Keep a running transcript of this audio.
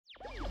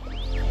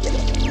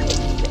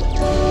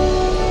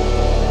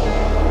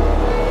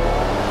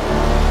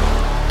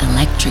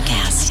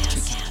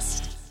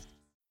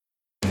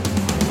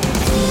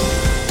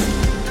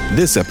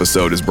This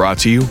episode is brought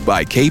to you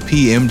by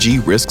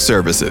KPMG Risk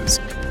Services.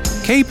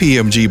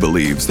 KPMG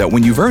believes that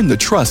when you've earned the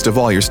trust of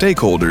all your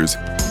stakeholders,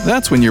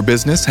 that's when your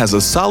business has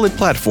a solid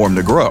platform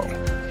to grow.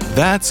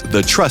 That's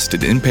the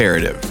trusted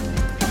imperative.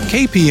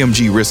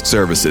 KPMG Risk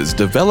Services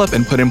develop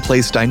and put in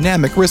place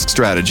dynamic risk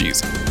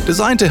strategies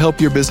designed to help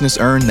your business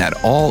earn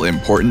that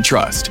all-important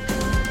trust.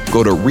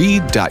 Go to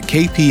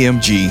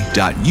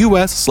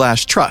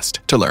read.kpmg.us/trust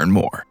to learn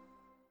more.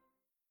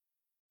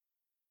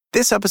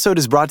 This episode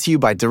is brought to you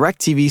by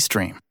DirecTV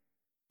Stream.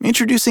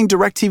 Introducing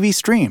DirecTV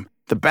Stream,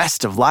 the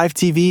best of live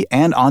TV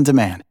and on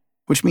demand,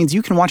 which means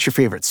you can watch your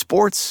favorite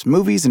sports,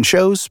 movies, and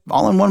shows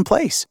all in one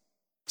place.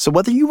 So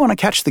whether you want to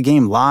catch the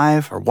game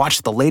live or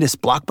watch the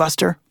latest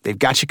blockbuster, they've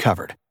got you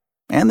covered.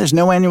 And there's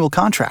no annual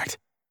contract.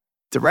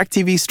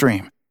 DirecTV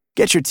Stream.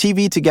 Get your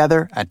TV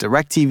together at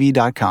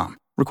directtv.com.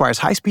 Requires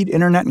high-speed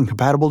internet and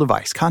compatible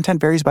device. Content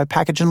varies by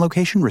package and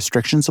location.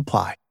 Restrictions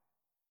apply.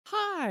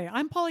 Hi,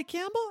 I'm Polly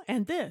Campbell,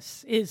 and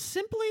this is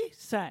Simply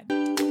Said.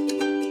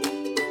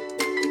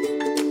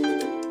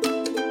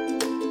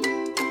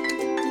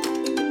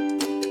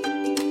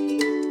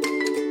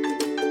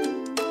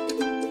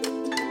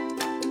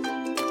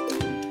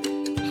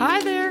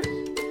 Hi there.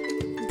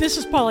 This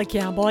is Polly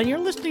Campbell, and you're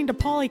listening to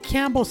Polly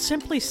Campbell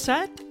Simply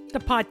Said, the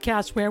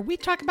podcast where we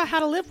talk about how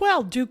to live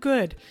well, do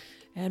good,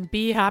 and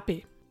be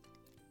happy.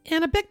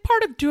 And a big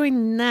part of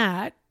doing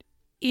that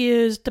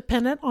is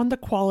dependent on the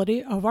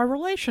quality of our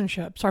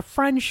relationships, our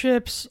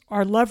friendships,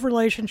 our love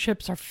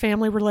relationships, our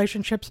family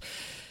relationships.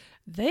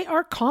 They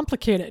are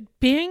complicated.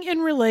 Being in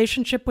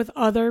relationship with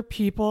other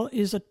people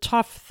is a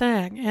tough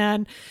thing.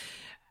 And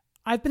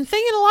I've been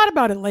thinking a lot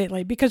about it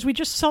lately because we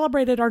just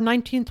celebrated our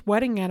 19th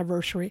wedding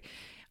anniversary.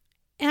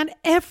 And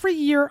every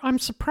year I'm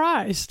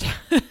surprised.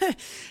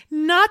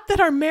 Not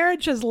that our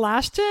marriage has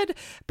lasted,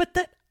 but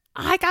that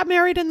I got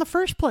married in the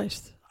first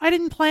place. I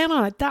didn't plan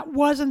on it. That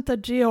wasn't the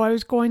deal. I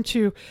was going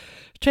to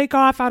take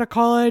off out of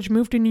college,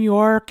 move to New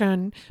York,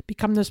 and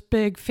become this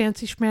big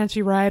fancy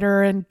schmancy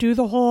writer and do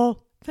the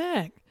whole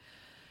thing.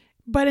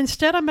 But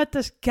instead, I met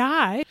this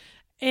guy,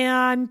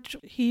 and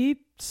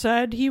he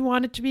said he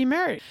wanted to be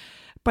married.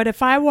 But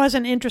if I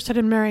wasn't interested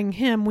in marrying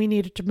him, we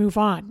needed to move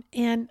on.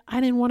 And I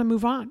didn't want to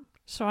move on.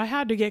 So I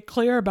had to get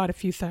clear about a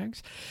few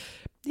things.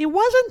 It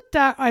wasn't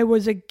that I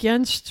was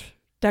against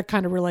that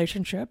kind of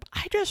relationship.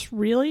 I just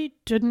really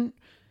didn't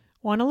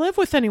want to live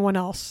with anyone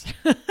else.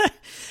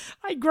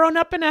 I'd grown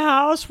up in a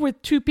house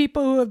with two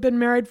people who have been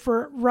married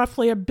for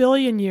roughly 1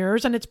 billion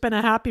years, and it's been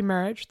a happy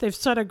marriage. They've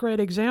set a great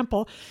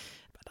example.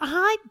 But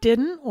I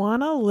didn't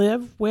want to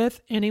live with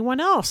anyone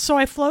else. So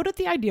I floated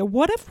the idea,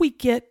 what if we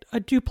get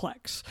a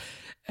duplex?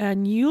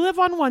 And you live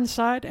on one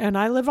side, and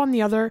I live on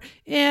the other,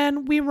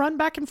 and we run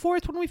back and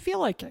forth when we feel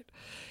like it.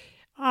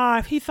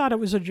 He thought it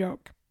was a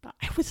joke.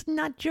 I was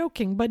not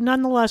joking, but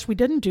nonetheless, we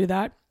didn't do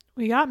that.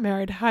 We got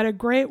married, had a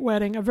great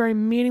wedding, a very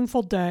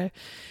meaningful day.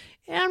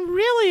 And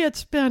really,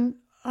 it's been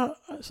a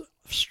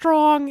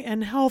strong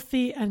and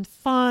healthy and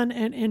fun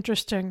and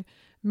interesting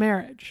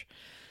marriage.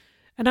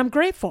 And I'm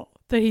grateful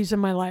that he's in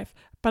my life.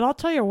 But I'll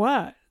tell you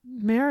what,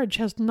 marriage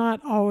has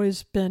not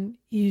always been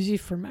easy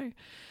for me.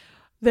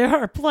 There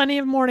are plenty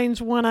of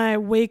mornings when I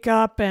wake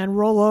up and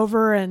roll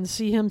over and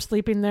see him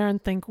sleeping there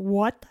and think,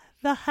 what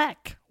the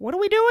heck? What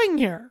are we doing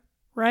here?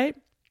 Right?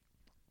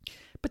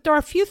 But there are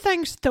a few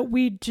things that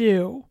we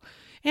do,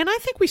 and I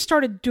think we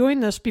started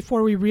doing this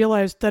before we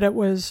realized that it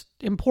was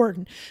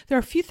important. There are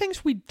a few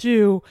things we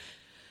do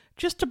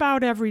just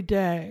about every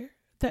day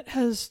that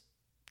has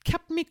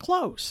kept me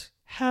close,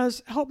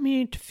 has helped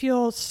me to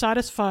feel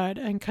satisfied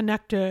and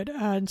connected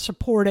and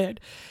supported.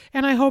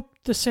 And I hope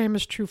the same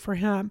is true for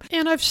him.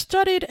 And I've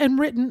studied and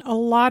written a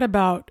lot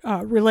about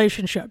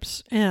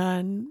relationships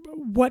and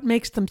what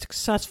makes them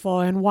successful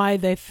and why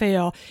they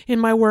fail in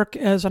my work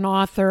as an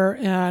author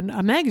and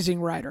a magazine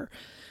writer.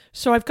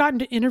 So I've gotten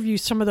to interview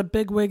some of the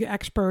bigwig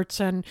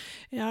experts and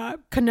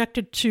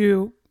connected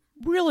to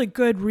really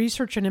good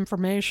research and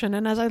information.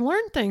 And as I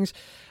learn things,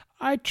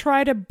 I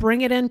try to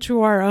bring it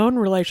into our own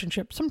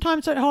relationship.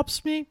 Sometimes it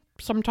helps me,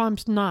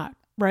 sometimes not,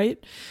 right?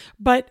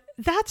 But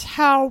that's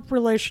how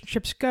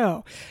relationships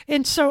go.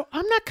 And so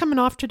I'm not coming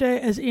off today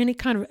as any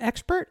kind of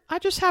expert. I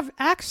just have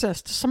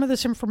access to some of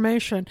this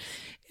information.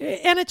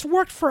 And it's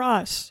worked for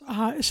us,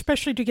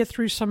 especially to get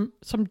through some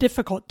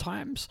difficult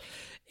times.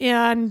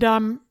 And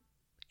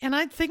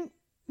I think,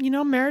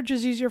 marriage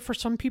is easier for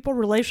some people.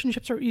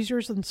 Relationships are easier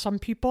than some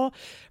people.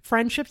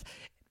 Friendships,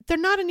 they're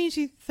not an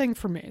easy thing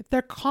for me.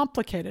 They're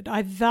complicated.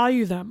 I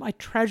value them. I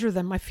treasure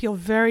them. I feel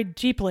very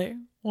deeply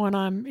when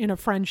I'm in a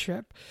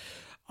friendship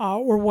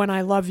or when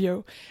I love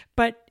you.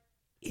 But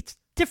it's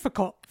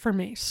difficult for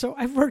me. So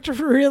I've worked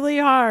really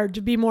hard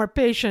to be more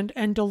patient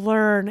and to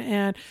learn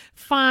and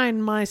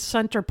find my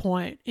center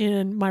point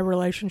in my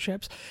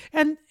relationships.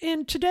 And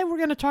today we're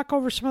going to talk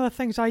over some of the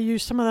things I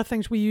use, some of the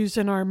things we use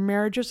in our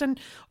marriages, and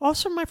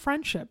also my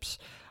friendships,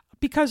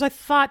 because I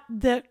thought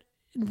that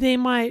they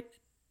might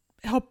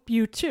help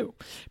you too.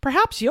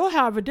 Perhaps you'll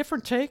have a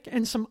different take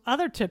and some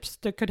other tips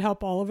that could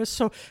help all of us.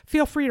 So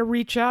feel free to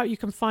reach out. You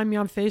can find me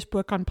on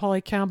Facebook on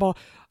Polly Campbell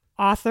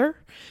author,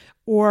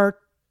 or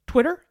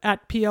Twitter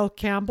at PL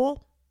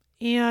Campbell,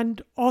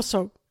 and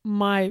also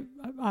my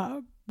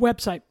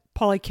website,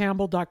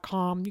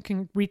 pollycampbell.com. You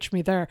can reach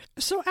me there.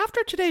 So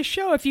after today's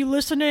show, if you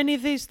listen to any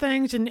of these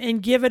things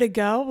and give it a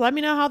go, let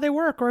me know how they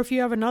work, or if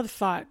you have another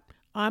thought.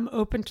 I'm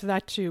open to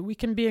that too. We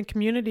can be in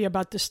community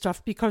about this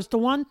stuff, because the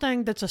one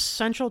thing that's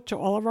essential to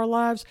all of our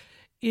lives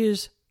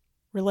is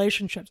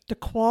relationships. The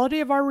quality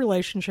of our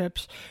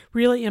relationships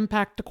really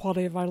impact the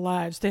quality of our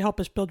lives. They help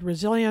us build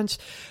resilience.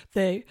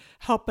 They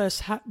help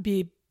us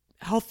be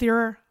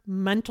healthier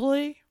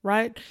mentally,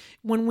 right?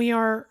 When we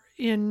are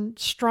in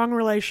strong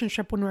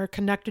relationship, when we're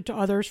connected to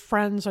others,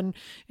 friends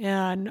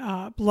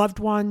and loved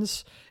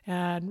ones,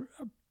 and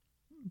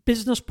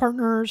business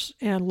partners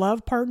and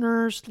love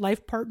partners,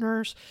 life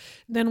partners,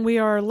 then we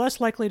are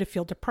less likely to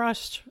feel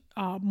depressed,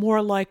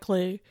 more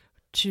likely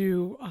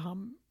to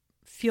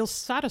feel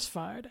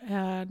satisfied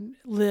and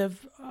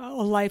live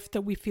a life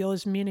that we feel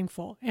is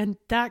meaningful. And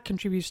that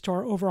contributes to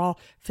our overall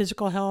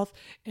physical health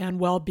and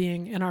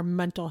well-being, and our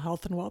mental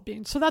health and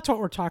well-being. So that's what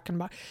we're talking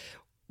about.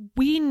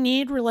 We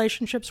need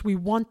relationships. We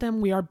want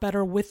them. We are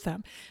better with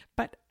them.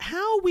 But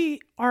how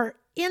we are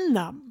in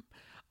them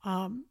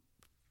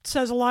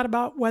says a lot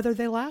about whether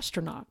they last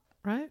or not,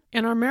 right?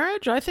 In our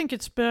marriage, I think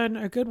it's been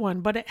a good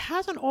one, but it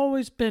hasn't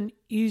always been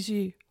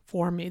easy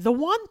for me. The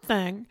one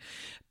thing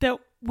that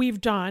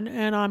we've done,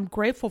 and I'm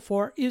grateful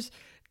for, is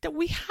that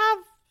we have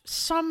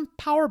some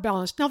power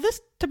balance. Now,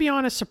 this, to be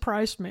honest,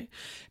 surprised me,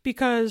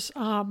 because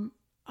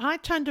I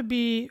tend to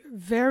be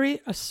very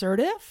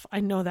assertive.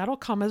 I know that'll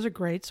come as a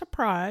great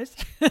surprise.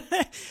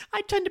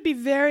 I tend to be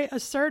very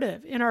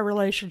assertive in our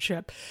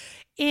relationship.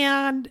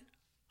 And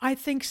I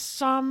think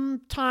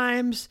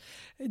sometimes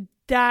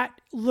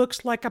that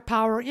looks like a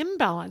power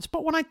imbalance.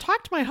 But when I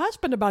talk to my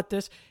husband about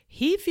this,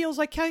 he feels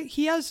like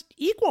he has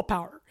equal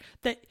power,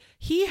 that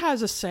he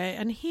has a say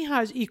and he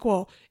has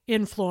equal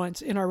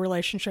influence in our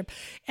relationship.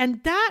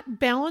 And that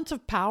balance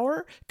of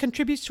power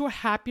contributes to a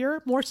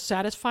happier, more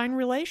satisfying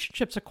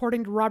relationships,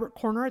 according to Robert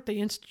Corner at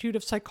the Institute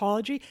of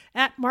Psychology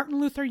at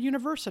Martin Luther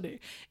University,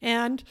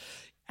 and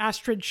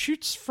Astrid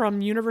Schutz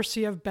from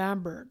University of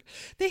Bamberg.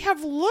 They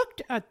have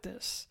looked at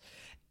this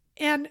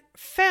and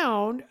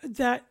found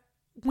that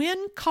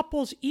when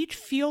couples each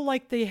feel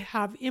like they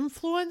have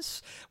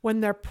influence,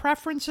 when their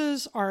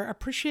preferences are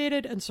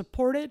appreciated and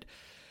supported,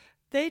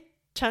 they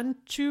tend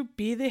to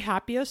be the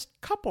happiest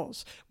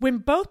couples. When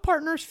both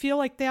partners feel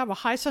like they have a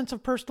high sense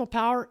of personal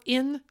power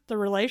in the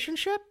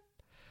relationship,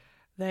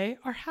 they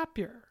are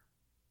happier.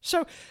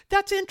 So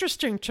that's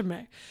interesting to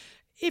me.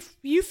 If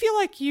you feel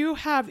like you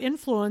have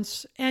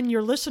influence and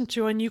you're listened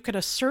to and you can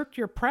assert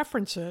your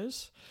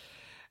preferences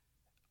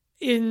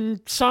in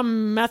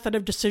some method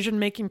of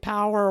decision-making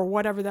power or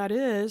whatever that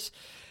is,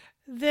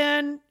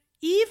 then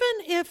even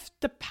if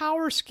the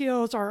power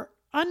skills are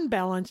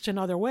unbalanced in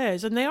other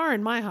ways, and they are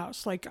in my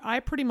house, like I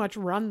pretty much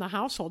run the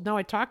household. Now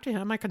I talk to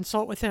him, I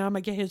consult with him, I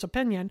get his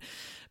opinion,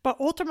 but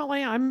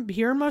ultimately I'm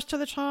here most of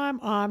the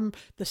time. I'm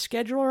the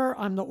scheduler,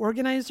 I'm the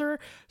organizer,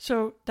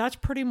 so that's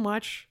pretty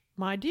much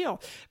my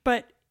deal.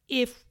 But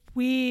if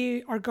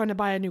we are going to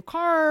buy a new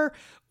car,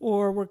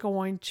 or we're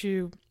going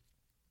to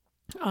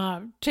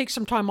take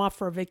some time off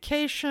for a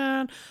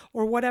vacation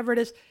or whatever it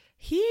is,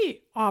 he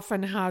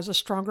often has a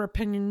stronger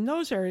opinion in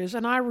those areas.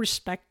 And I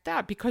respect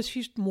that because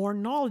he's more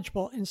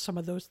knowledgeable in some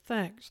of those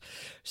things.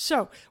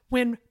 So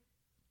when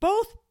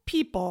both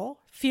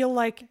people feel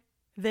like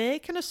they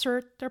can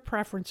assert their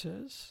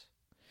preferences,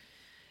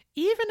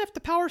 even if the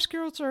power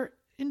skills are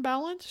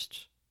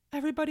imbalanced,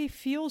 everybody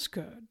feels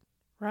good,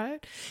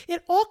 right?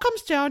 It all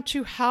comes down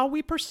to how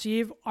we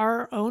perceive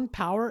our own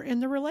power in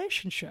the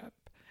relationship.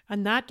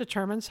 And that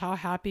determines how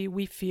happy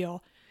we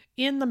feel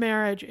in the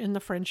marriage, in the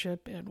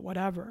friendship, and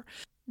whatever.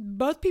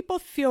 Both people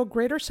feel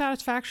greater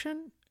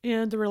satisfaction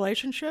in the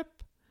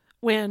relationship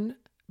when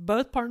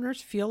both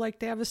partners feel like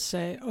they have a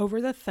say over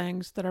the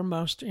things that are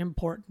most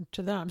important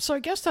to them. So I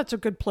guess that's a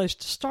good place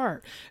to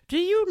start. Do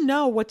you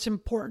know what's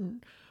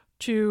important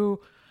to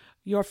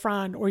your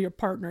friend or your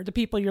partner, the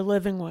people you're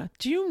living with?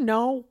 Do you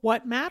know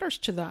what matters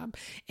to them?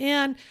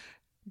 And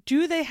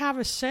do they have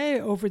a say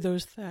over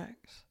those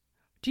things?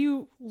 Do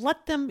you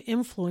let them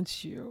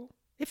influence you?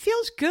 It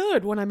feels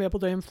good when I'm able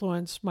to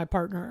influence my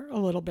partner a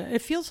little bit.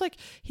 It feels like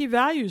he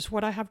values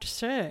what I have to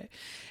say.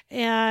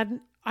 And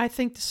I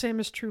think the same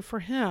is true for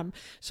him.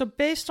 So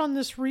based on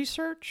this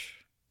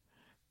research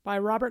by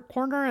Robert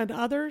Corner and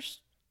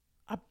others,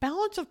 a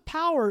balance of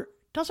power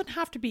doesn't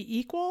have to be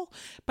equal,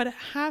 but it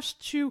has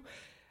to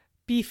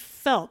be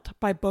felt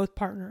by both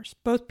partners.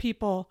 Both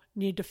people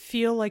need to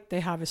feel like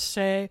they have a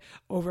say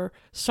over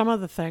some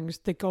of the things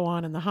that go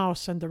on in the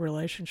house and the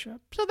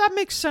relationship. So that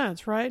makes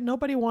sense, right?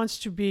 Nobody wants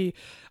to be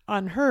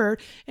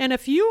unheard. And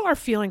if you are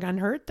feeling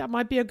unheard, that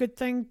might be a good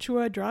thing to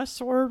address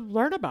or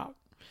learn about.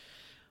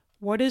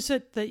 What is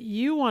it that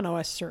you want to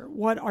assert?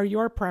 What are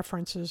your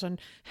preferences? And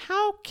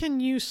how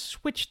can you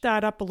switch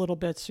that up a little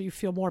bit so you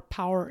feel more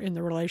power in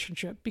the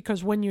relationship?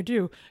 Because when you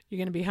do, you're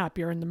going to be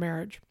happier in the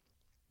marriage.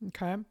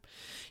 Okay.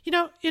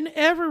 In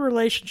every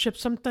relationship,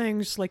 some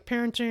things like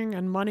parenting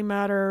and money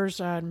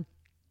matters and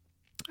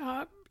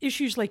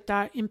issues like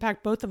that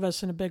impact both of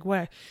us in a big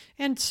way.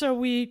 And so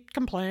we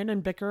complain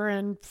and bicker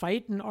and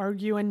fight and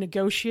argue and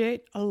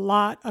negotiate, a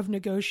lot of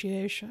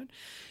negotiation.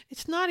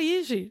 It's not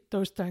easy,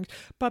 those things,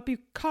 but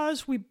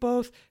because we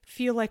both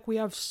feel like we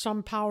have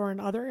some power in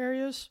other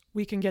areas,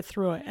 we can get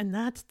through it. And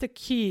that's the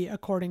key,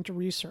 according to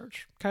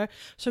research. Okay.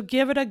 So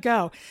give it a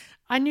go.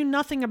 I knew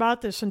nothing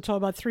about this until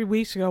about 3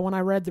 weeks ago when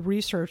I read the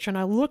research and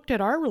I looked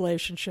at our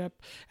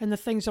relationship and the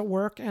things that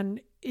work,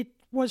 and it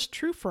was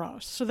true for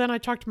us. So then I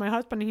talked to my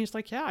husband and he's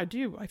like, yeah, I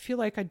do. I feel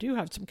like I do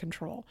have some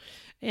control,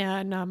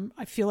 and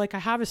I feel like I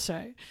have a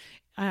say.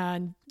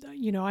 And,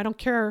 I don't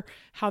care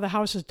how the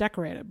house is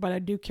decorated, but I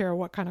do care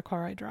what kind of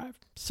car I drive.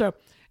 So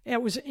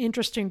it was an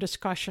interesting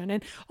discussion.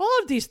 And all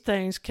of these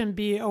things can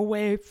be a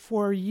way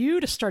for you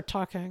to start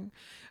talking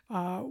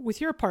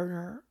with your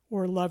partner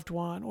or loved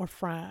one or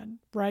friend,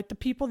 right? The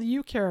people that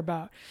you care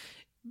about.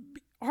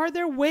 Are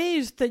there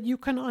ways that you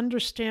can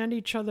understand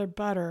each other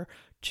better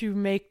to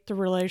make the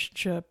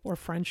relationship or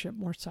friendship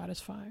more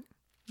satisfying?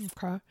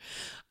 Okay.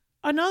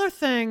 Another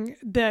thing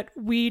that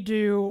we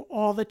do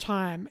all the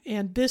time,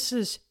 and this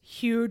is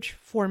huge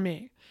for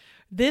me,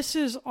 this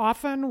is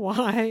often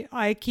why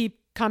I keep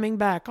coming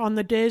back on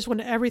the days when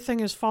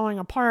everything is falling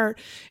apart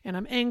and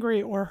I'm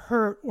angry or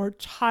hurt or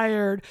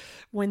tired,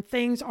 when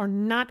things are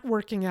not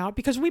working out,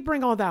 because we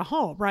bring all that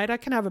home, right? I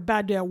can have a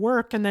bad day at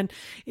work and then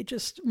it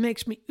just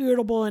makes me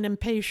irritable and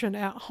impatient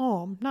at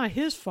home. Not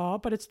his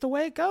fault, but it's the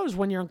way it goes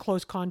when you're in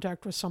close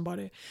contact with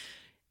somebody.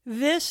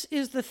 This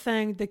is the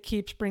thing that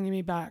keeps bringing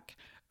me back.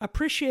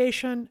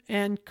 Appreciation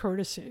and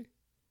courtesy.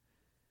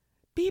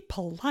 Be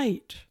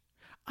polite.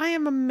 I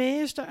am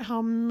amazed at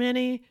how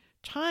many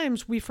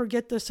times we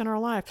forget this in our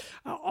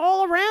life,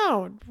 all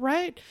around,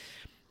 right?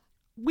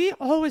 We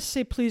always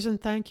say please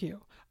and thank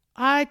you.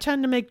 I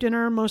tend to make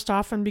dinner most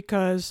often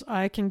because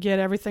I can get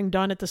everything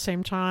done at the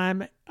same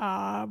time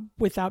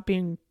without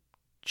being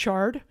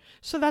charred.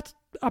 So that's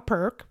a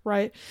perk,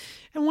 right?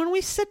 And when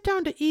we sit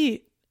down to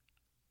eat,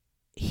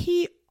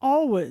 he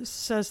always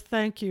says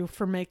thank you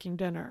for making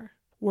dinner,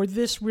 or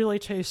this really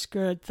tastes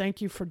good. Thank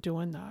you for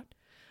doing that.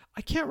 I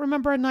can't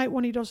remember a night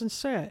when he doesn't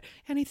say it.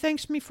 And he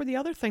thanks me for the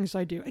other things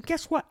I do. And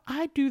guess what?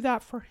 I do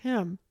that for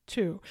him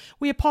too.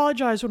 We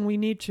apologize when we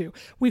need to.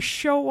 We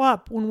show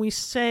up when we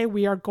say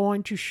we are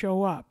going to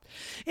show up.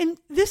 And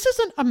this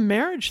isn't a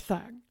marriage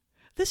thing.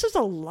 This is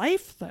a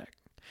life thing.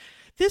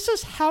 This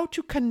is how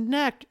to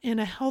connect in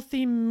a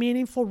healthy,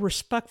 meaningful,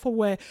 respectful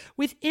way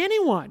with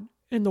anyone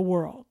in the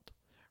world.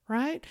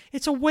 Right?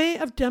 It's a way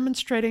of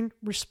demonstrating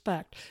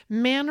respect.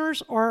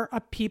 Manners are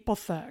a people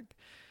thing.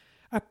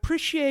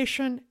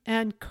 Appreciation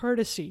and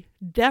courtesy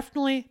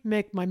definitely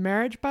make my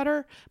marriage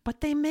better, but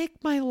they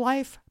make my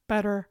life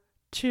better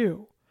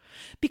too.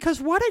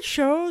 Because what it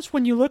shows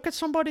when you look at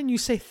somebody and you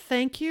say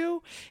thank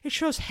you, it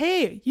shows,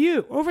 hey,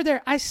 you over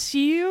there, I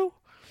see you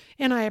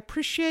and I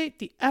appreciate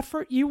the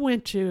effort you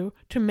went to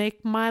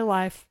make my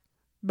life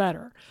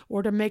better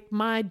or to make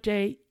my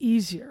day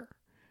easier.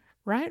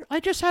 Right? I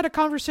just had a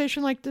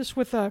conversation like this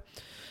with a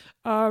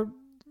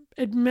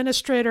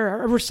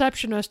administrator, a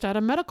receptionist at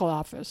a medical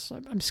office.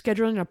 I'm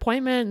scheduling an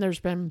appointment and there's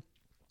been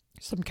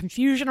some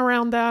confusion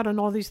around that and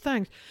all these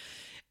things.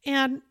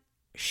 And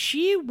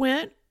she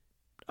went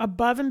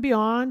above and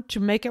beyond to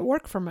make it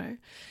work for me.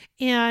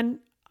 And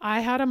I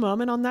had a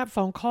moment on that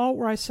phone call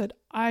where I said,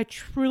 I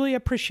truly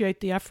appreciate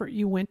the effort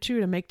you went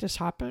to make this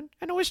happen.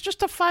 And it was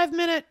just a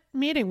 5-minute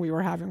meeting we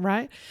were having,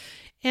 right?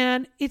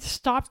 And it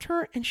stopped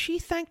her, and she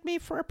thanked me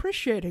for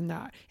appreciating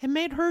that. It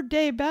made her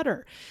day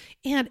better.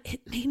 And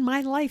it made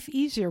my life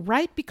easier,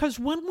 right? Because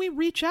when we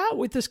reach out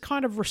with this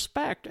kind of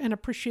respect and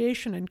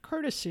appreciation and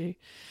courtesy,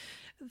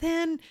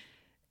 then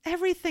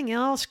everything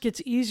else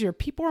gets easier.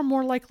 People are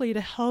more likely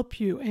to help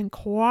you and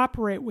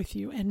cooperate with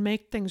you and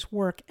make things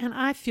work. And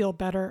I feel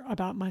better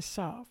about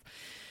myself.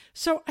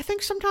 So I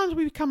think sometimes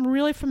we become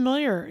really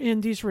familiar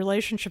in these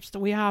relationships that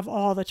we have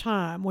all the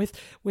time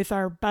with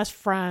our best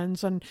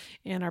friends and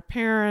our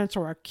parents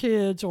or our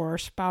kids or our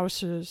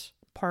spouses,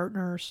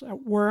 partners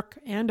at work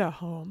and at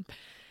home.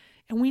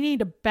 And we need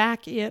to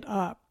back it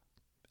up.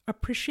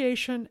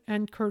 Appreciation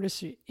and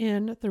courtesy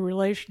in the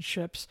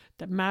relationships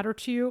that matter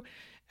to you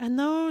and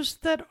those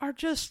that are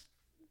just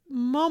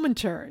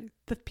momentary,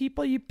 the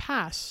people you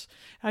pass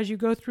as you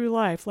go through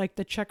life, like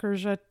the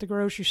checkers at the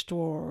grocery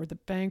store or the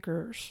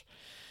bankers.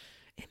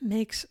 It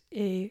makes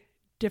a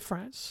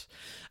difference.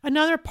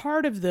 Another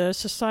part of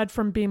this, aside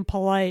from being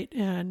polite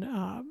and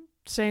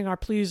saying our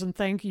please and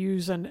thank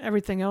yous and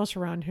everything else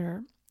around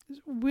here,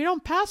 we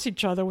don't pass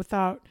each other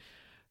without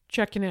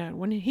checking in.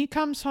 When he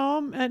comes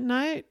home at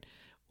night,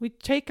 we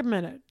take a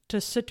minute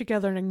to sit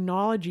together and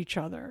acknowledge each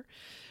other.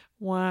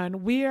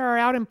 When we are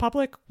out in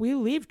public, we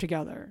leave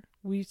together.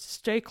 We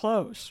stay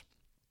close.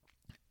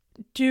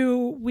 Do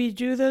we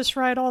do this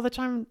right all the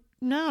time?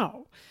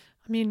 No.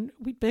 I mean,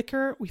 we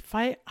bicker, we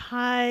fight,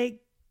 I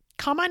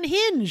come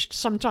unhinged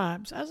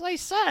sometimes. As I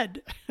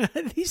said,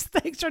 these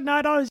things are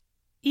not always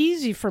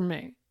easy for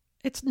me.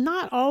 it's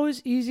not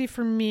always easy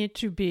for me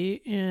to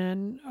be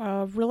in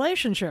a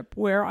relationship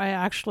where I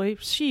actually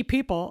see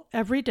people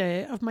every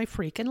day of my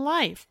freaking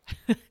life.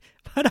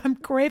 But I'm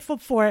grateful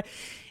for it.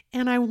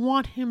 And I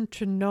want him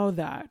to know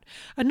that.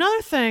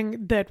 Another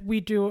thing that we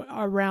do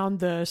around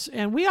this,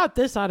 and we got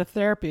this out of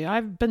therapy.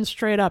 I've been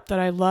straight up that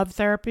I love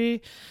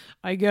therapy.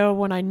 I go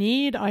when I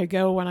need, I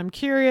go when I'm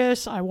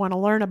curious. I want to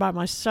learn about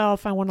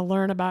myself. I want to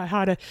learn about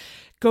how to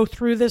go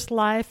through this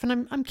life.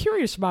 And I'm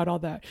curious about all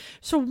that.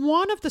 So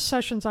one of the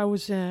sessions I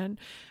was in,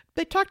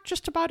 they talked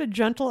just about a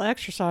gentle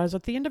exercise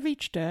at the end of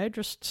each day.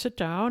 Just sit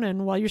down,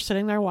 and while you're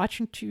sitting there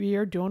watching TV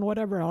or doing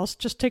whatever else,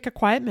 just take a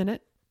quiet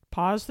minute.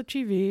 Pause the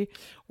TV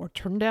or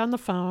turn down the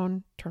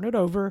phone, turn it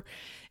over,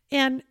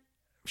 and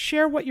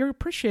share what you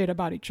appreciate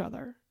about each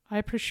other. I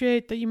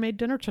appreciate that you made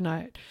dinner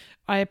tonight.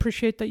 I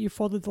appreciate that you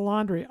folded the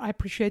laundry. I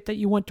appreciate that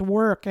you went to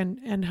work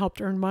and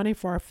helped earn money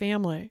for our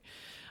family.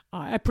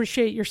 I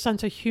appreciate your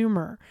sense of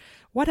humor.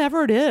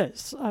 Whatever it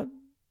is,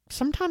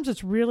 sometimes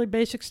it's really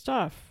basic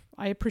stuff.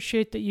 I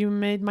appreciate that you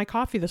made my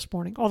coffee this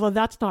morning. Although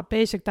that's not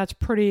basic, that's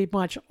pretty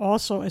much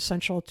also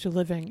essential to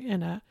living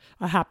in a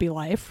happy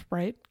life,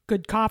 right?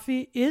 Good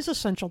coffee is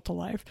essential to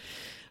life.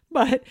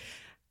 But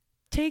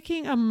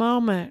taking a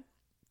moment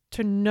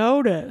to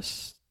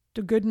notice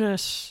the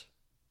goodness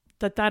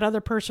that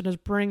other person is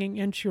bringing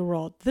into your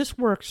world. This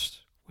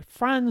works with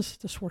friends.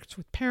 This works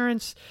with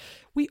parents.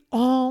 We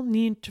all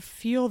need to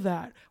feel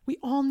that. We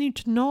all need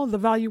to know the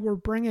value we're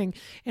bringing.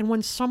 And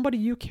when somebody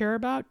you care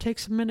about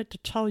takes a minute to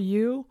tell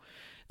you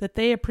that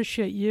they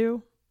appreciate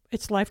you,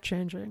 it's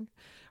life-changing.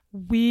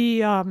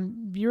 We,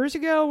 years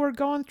ago, were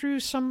going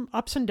through some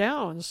ups and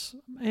downs,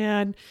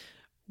 and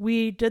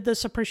we did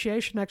this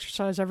appreciation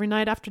exercise every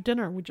night after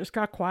dinner. We just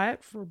got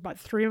quiet for about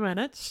 3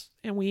 minutes,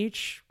 and we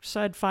each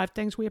said 5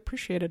 things we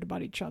appreciated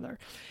about each other.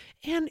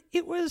 And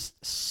it was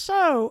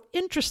so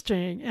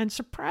interesting and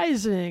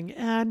surprising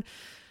and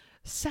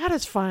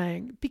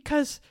satisfying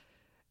because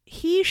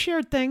he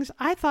shared things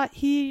I thought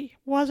he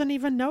wasn't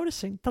even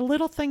noticing, the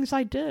little things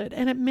I did.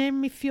 And it made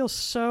me feel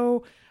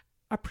so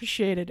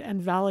appreciated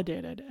and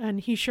validated.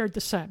 And he shared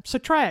the same. So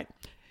try it.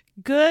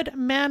 Good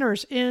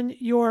manners in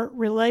your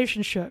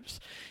relationships,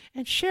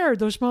 and share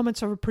those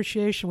moments of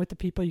appreciation with the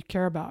people you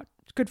care about.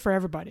 It's good for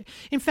everybody.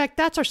 In fact,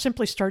 that's our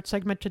Simply Start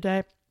segment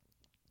today.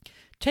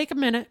 Take a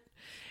minute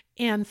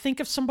and think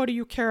of somebody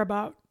you care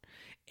about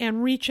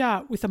and reach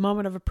out with a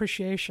moment of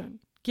appreciation.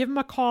 Give them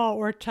a call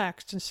or a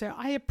text and say,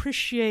 I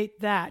appreciate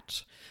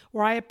that,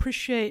 or I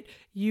appreciate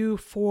you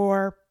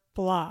for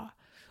blah,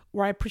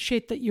 or I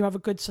appreciate that you have a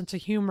good sense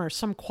of humor,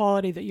 some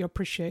quality that you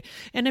appreciate.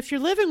 And if you're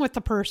living with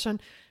the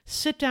person,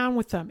 sit down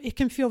with them. It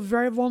can feel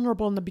very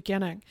vulnerable in the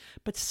beginning,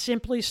 but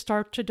simply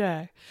start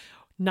today,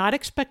 not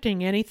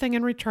expecting anything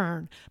in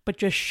return, but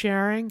just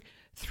sharing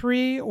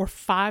 3 or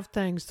 5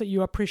 things that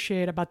you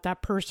appreciate about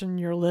that person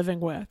you're living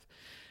with.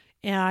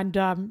 And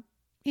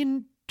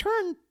in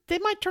turn, they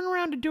might turn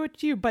around and do it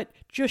to you, but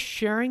just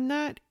sharing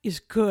that is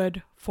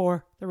good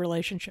for the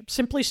relationship.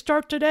 Simply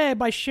start today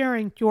by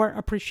sharing your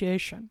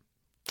appreciation.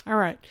 All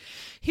right.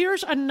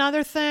 Here's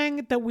another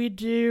thing that we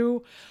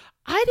do.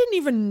 I didn't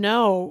even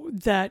know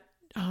that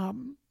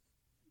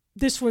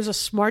this was a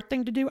smart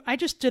thing to do. I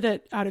just did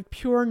it out of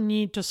pure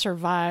need to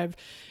survive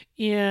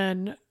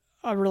in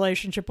a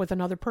relationship with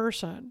another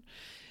person.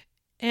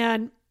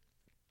 And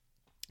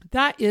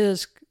that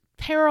is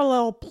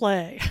parallel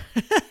play.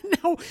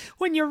 Now,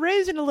 when you're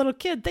raising a little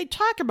kid, they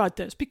talk about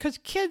this because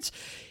kids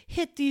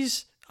hit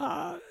these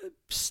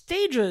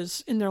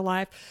stages in their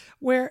life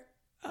where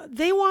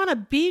they want to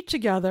be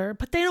together,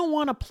 but they don't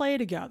want to play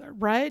together,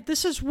 right?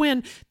 This is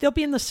when they'll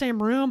be in the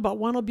same room, but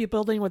one will be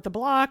building with the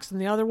blocks and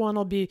the other one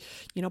will be,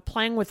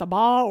 playing with a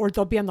ball, or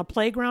they'll be on the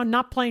playground,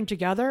 not playing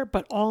together,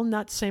 but all in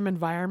that same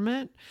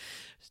environment.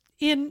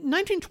 In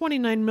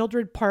 1929,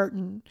 Mildred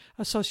Parton,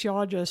 a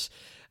sociologist,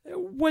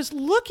 was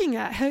looking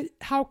at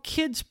how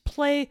kids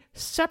play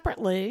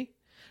separately,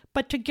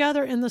 but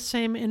together in the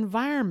same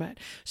environment.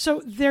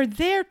 So they're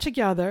there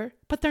together,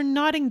 but they're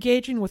not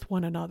engaging with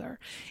one another.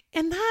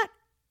 And that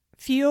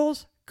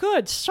feels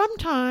good.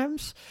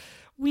 Sometimes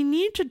we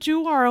need to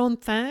do our own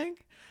thing,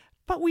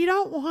 but we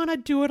don't want to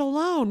do it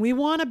alone. We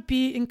want to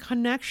be in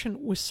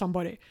connection with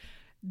somebody.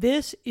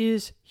 This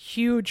is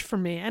huge for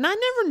me. And I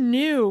never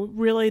knew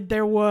really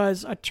there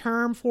was a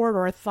term for it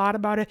or a thought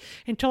about it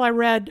until I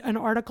read an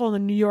article in the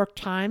New York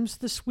Times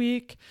this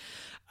week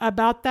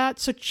about that.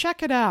 So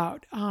check it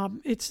out.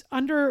 It's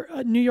under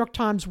New York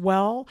Times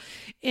Well,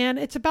 and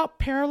it's about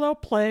parallel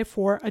play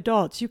for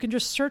adults. You can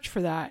just search for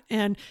that.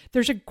 And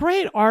there's a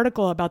great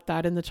article about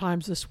that in the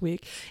Times this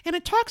week. And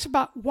it talks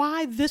about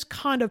why this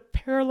kind of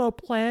parallel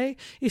play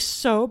is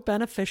so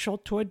beneficial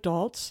to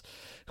adults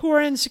who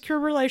are in secure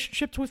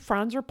relationships with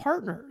friends or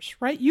partners,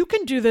 right? You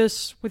can do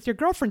this with your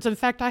girlfriends. In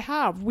fact, I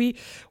have.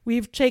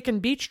 We've taken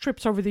beach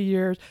trips over the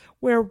years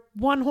where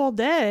one whole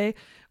day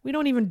we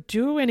don't even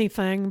do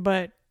anything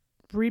but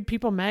read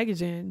People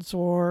magazines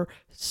or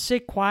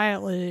sit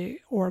quietly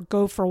or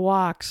go for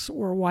walks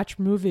or watch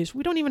movies.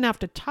 We don't even have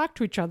to talk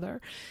to each other.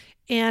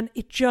 And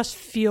it just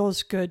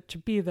feels good to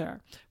be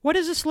there. What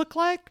does this look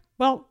like?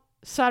 Well,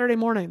 Saturday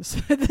mornings.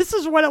 This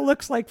is what it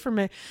looks like for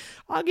me.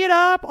 I'll get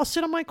up, I'll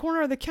sit on my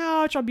corner of the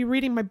couch, I'll be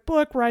reading my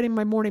book, writing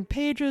my morning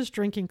pages,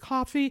 drinking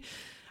coffee.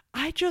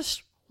 I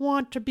just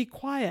want to be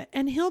quiet.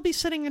 And he'll be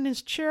sitting in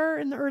his chair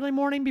in the early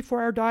morning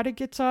before our daughter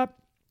gets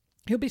up.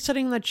 He'll be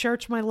sitting in the chair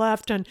to my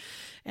left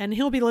and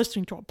he'll be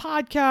listening to a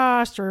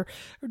podcast or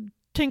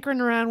tinkering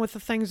around with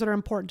the things that are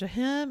important to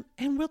him.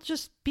 And we'll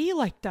just be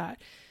like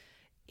that.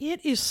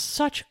 It is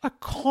such a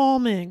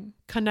calming,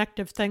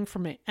 connective thing for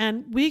me.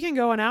 And we can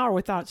go an hour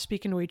without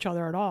speaking to each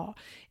other at all.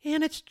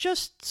 And it's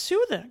just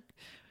soothing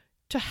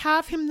to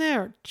have him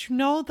there, to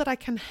know that I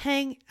can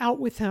hang out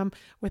with him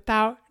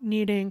without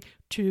needing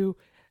to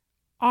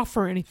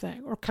offer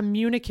anything or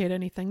communicate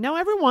anything. Now,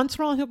 every once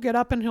in a while, he'll get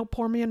up and he'll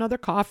pour me another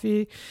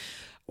coffee,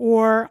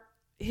 or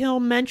he'll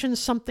mention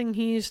something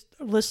he's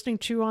listening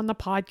to on the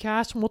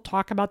podcast, and we'll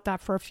talk about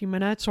that for a few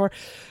minutes, or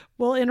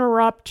we'll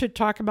interrupt to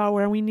talk about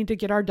where we need to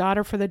get our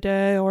daughter for the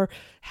day or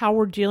how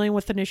we're dealing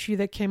with an issue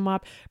that came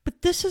up.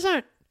 But this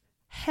isn't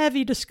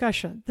heavy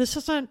discussion. This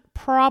isn't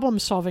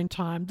problem-solving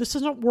time. This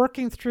isn't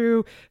working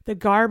through the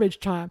garbage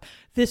time.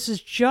 This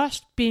is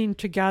just being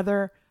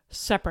together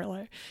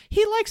separately.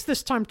 He likes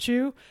this time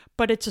too,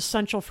 but it's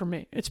essential for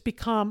me. It's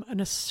become an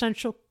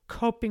essential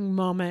coping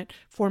moment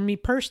for me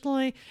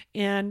personally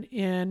and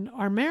in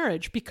our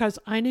marriage because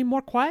I need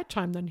more quiet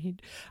time than he.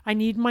 I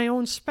need my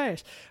own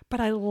space. But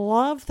I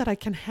love that I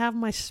can have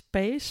my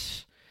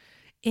space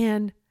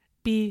and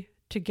be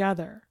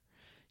together.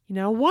 You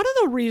know, one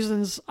of the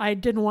reasons I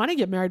didn't want to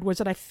get married was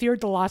that I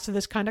feared the loss of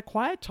this kind of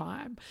quiet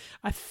time.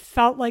 I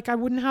felt like I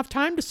wouldn't have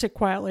time to sit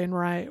quietly and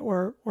write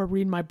or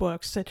read my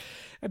books, to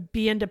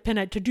be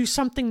independent, to do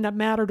something that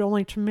mattered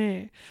only to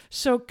me.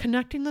 So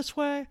connecting this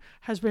way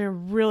has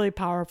been really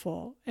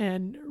powerful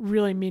and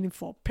really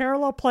meaningful.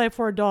 Parallel play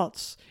for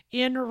adults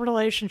in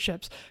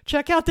relationships.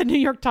 Check out the New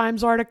York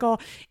Times article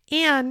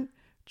and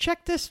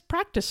check this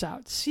practice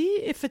out. See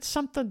if it's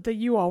something that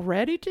you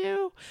already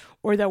do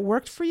or that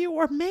works for you,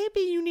 or maybe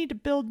you need to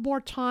build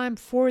more time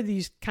for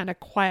these kind of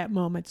quiet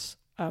moments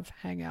of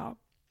hangout.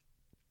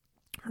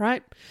 All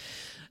right.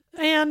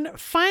 And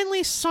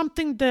finally,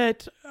 something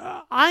that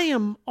I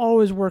am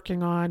always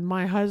working on.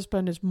 My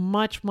husband is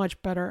much,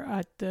 much better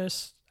at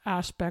this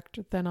aspect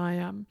than I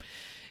am,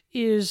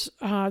 is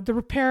the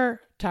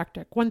repair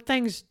tactic. When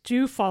things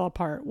do fall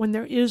apart, when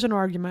there is an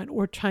argument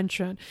or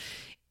tension,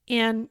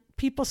 and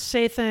people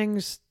say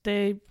things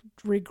they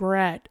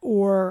regret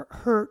or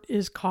hurt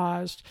is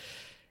caused.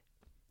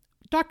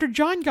 Dr.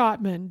 John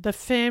Gottman, the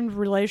famed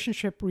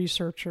relationship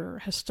researcher,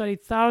 has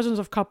studied thousands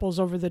of couples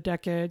over the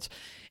decades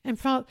and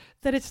found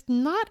that it's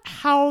not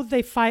how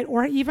they fight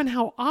or even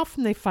how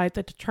often they fight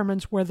that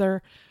determines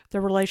whether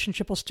the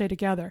relationship will stay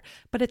together,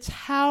 but it's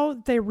how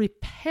they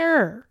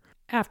repair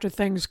after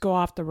things go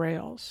off the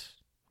rails.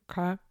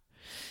 Okay?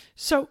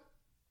 So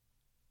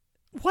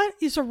what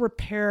is a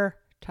repair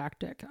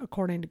tactic,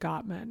 according to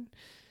Gottman?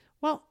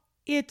 Well,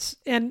 it's,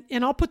 and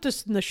I'll put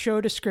this in the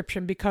show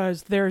description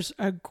because there's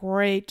a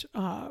great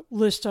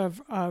list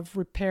of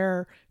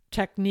repair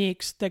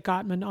techniques that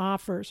Gottman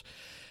offers.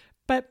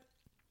 But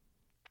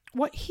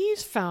what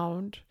he's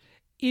found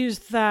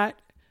is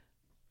that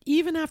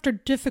even after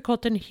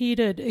difficult and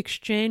heated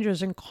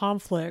exchanges and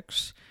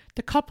conflicts,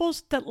 the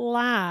couples that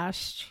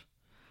last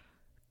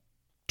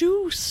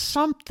do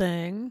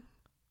something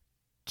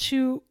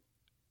to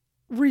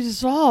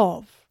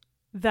resolve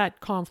that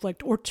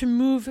conflict or to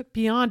move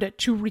beyond it,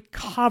 to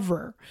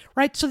recover,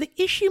 right? So the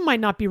issue might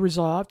not be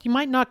resolved. You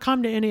might not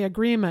come to any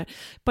agreement,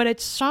 but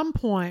at some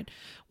point,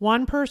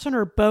 one person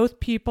or both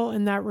people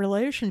in that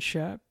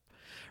relationship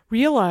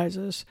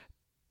realizes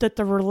that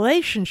the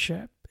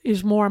relationship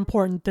is more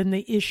important than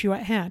the issue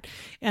at hand.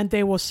 And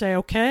they will say,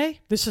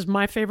 okay, this is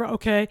my favorite.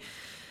 Okay,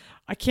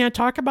 I can't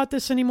talk about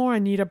this anymore. I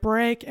need a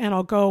break, and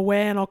I'll go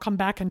away and I'll come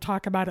back and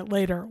talk about it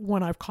later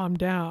when I've calmed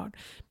down.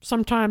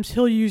 Sometimes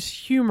he'll use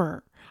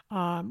humor,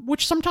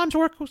 which sometimes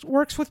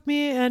works with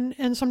me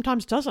and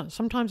sometimes doesn't.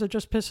 Sometimes it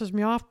just pisses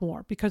me off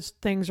more because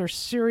things are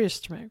serious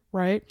to me,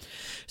 right?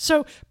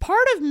 So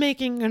part of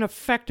making an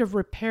effective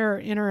repair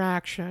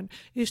interaction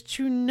is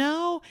to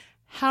know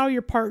how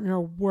your partner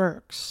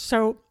works.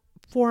 So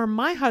for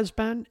my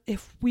husband,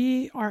 if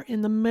we are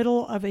in the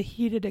middle of a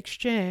heated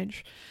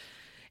exchange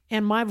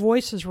and my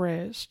voice is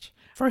raised,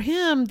 for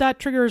him, that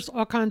triggers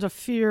all kinds of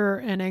fear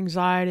and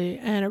anxiety,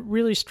 and it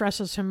really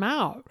stresses him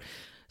out.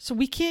 So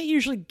we can't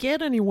usually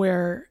get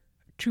anywhere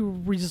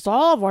to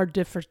resolve our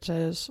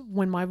differences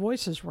when my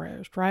voice is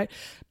raised, right?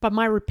 But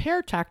my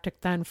repair tactic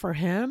then for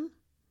him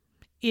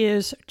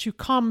is to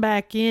come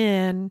back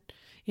in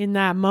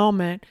that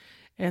moment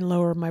and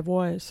lower my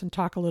voice and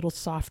talk a little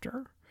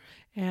softer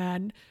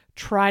and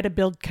try to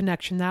build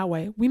connection that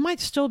way. We might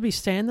still be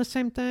saying the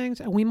same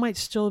things and we might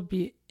still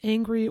be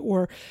angry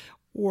or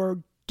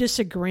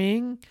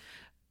disagreeing,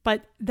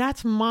 but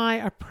that's my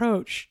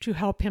approach to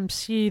help him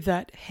see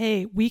that,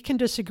 hey, we can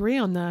disagree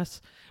on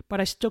this, but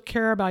I still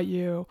care about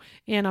you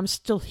and I'm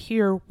still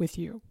here with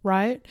you,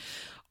 right?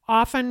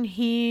 Often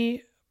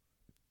he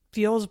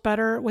feels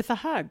better with a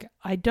hug.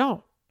 I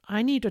don't.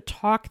 I need to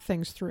talk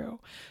things through.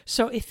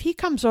 So if he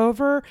comes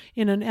over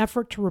in an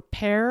effort to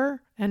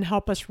repair and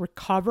help us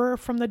recover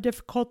from the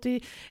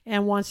difficulty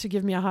and wants to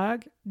give me a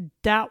hug,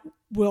 that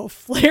will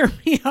flare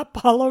me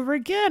up all over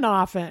again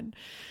often.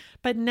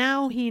 But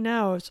now he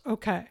knows,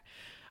 okay,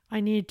 I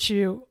need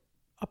to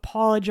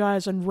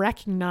apologize and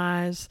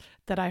recognize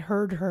that I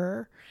heard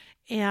her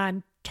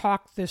and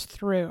talk this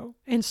through.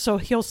 And so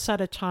he'll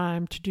set a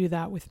time to do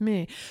that with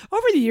me.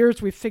 Over the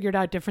years, we've figured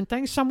out different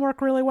things. Some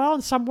work really well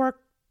and some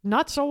work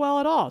not so well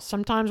at all.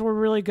 Sometimes we're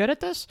really good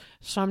at this.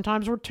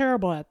 Sometimes we're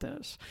terrible at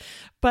this.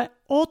 But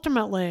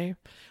ultimately,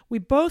 we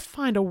both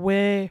find a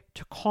way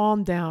to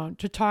calm down,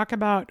 to talk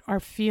about our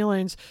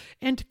feelings,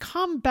 and to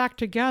come back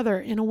together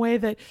in a way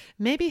that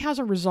maybe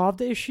hasn't resolved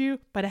the issue,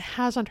 but it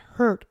hasn't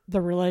hurt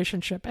the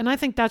relationship. And I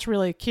think that's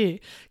really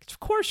key. Of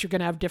course, you're going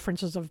to have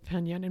differences of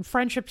opinion in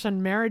friendships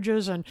and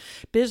marriages and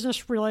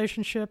business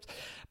relationships,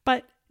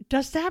 but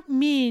does that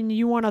mean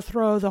you want to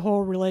throw the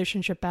whole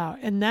relationship out?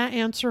 And that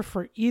answer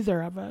for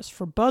either of us,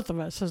 for both of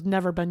us, has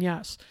never been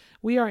yes.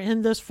 We are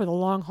in this for the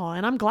long haul,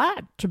 and I'm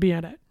glad to be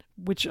in it,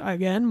 which,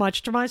 again,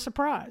 much to my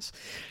surprise.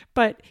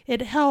 But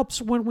it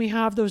helps when we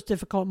have those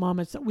difficult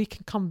moments that we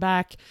can come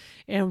back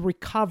and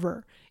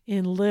recover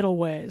in little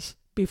ways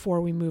before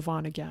we move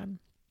on again.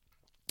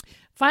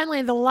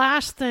 Finally, the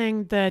last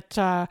thing that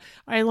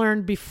I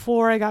learned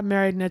before I got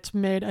married, and it's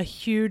made a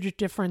huge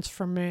difference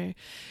for me.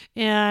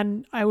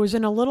 And I was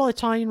in a little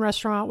Italian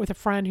restaurant with a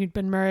friend who'd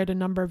been married a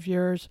number of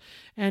years.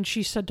 And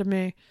she said to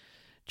me,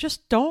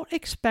 just don't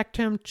expect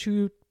him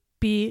to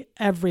be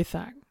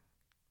everything.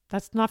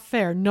 That's not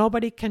fair.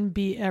 Nobody can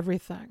be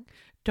everything.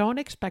 Don't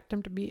expect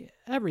him to be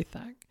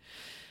everything.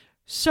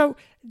 So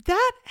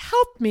that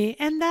helped me.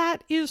 And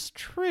that is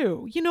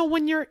true. You know,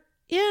 when you're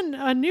in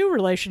a new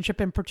relationship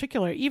in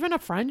particular, even a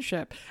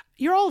friendship,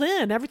 you're all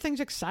in. Everything's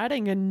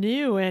exciting and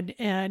new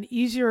and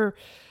easier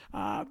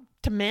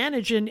to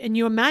manage. And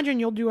you imagine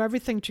you'll do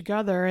everything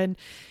together.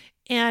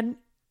 And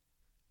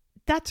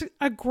that's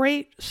a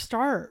great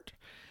start.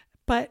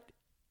 But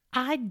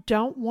I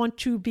don't want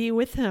to be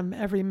with him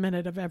every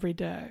minute of every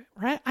day,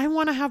 right? I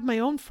want to have my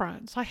own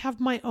friends. I have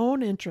my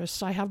own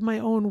interests. I have my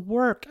own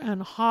work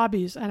and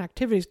hobbies and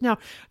activities. Now,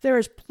 there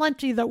is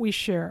plenty that we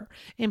share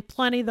and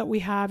plenty that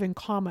we have in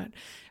common.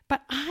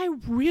 But I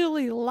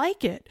really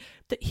like it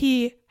that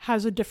he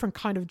has a different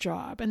kind of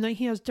job and that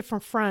he has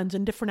different friends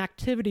and different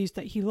activities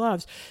that he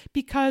loves.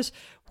 Because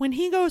when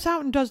he goes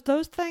out and does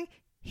those things,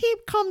 he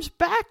comes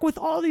back with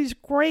all these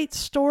great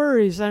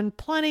stories and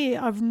plenty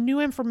of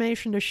new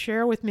information to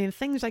share with me and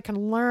things I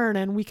can learn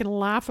and we can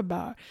laugh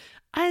about.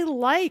 I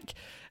like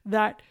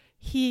that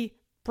he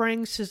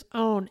brings his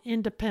own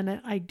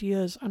independent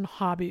ideas and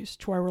hobbies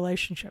to our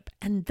relationship.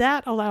 And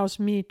that allows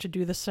me to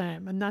do the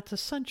same. And that's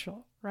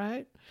essential,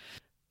 right?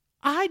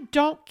 I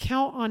don't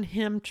count on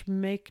him to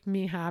make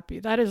me happy.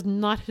 That is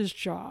not his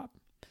job.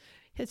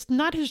 It's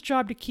not his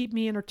job to keep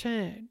me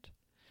entertained.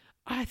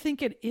 I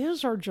think it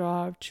is our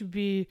job to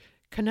be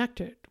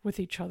connected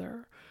with each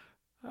other,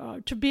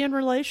 to be in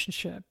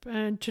relationship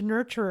and to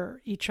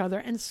nurture each other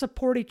and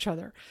support each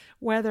other,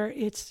 whether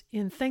it's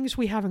in things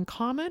we have in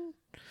common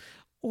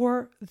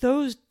or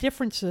those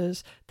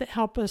differences that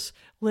help us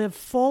live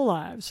full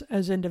lives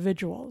as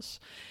individuals.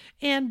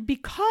 And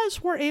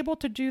because we're able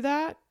to do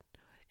that,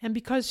 and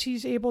because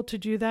he's able to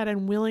do that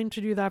and willing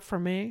to do that for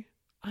me,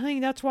 I think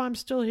that's why I'm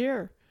still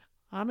here.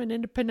 I'm an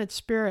independent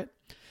spirit.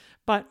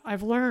 But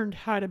I've learned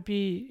how to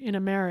be in a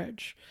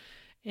marriage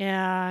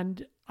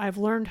and I've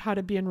learned how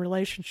to be in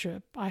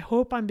relationship. I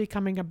hope I'm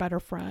becoming a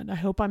better friend. I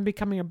hope I'm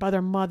becoming a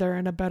better mother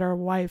and a better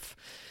wife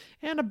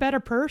and a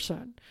better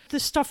person.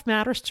 This stuff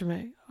matters to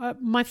me.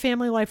 My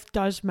family life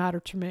does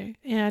matter to me.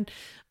 And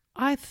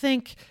I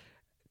think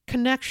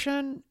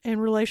connection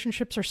and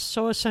relationships are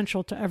so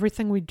essential to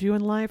everything we do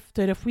in life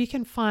that if we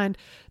can find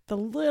the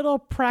little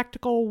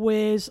practical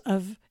ways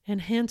of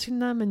enhancing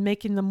them and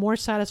making them more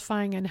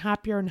satisfying and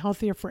happier and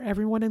healthier for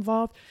everyone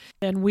involved,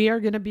 then we are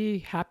going to be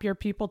happier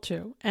people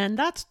too. And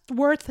that's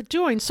worth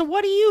doing. So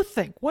what do you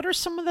think? What are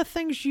some of the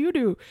things you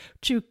do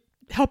to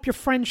help your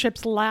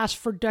friendships last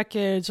for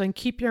decades and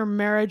keep your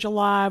marriage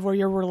alive or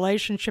your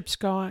relationships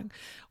going?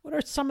 What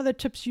are some of the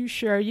tips you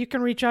share? You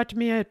can reach out to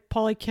me at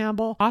Polly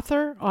Campbell,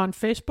 author, on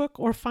Facebook,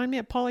 or find me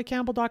at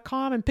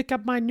pollycampbell.com and pick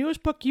up my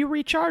newest book, You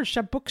Recharged,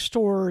 at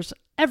bookstores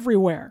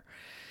everywhere.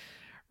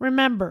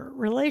 Remember,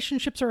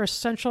 relationships are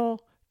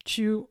essential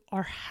to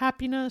our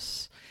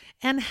happiness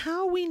and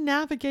how we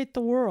navigate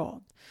the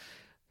world.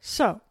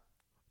 So,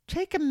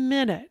 take a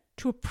minute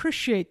to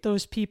appreciate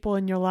those people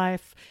in your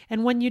life.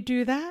 And when you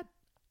do that,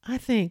 I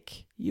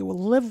think you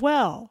will live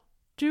well,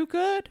 do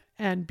good,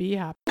 and be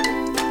happy.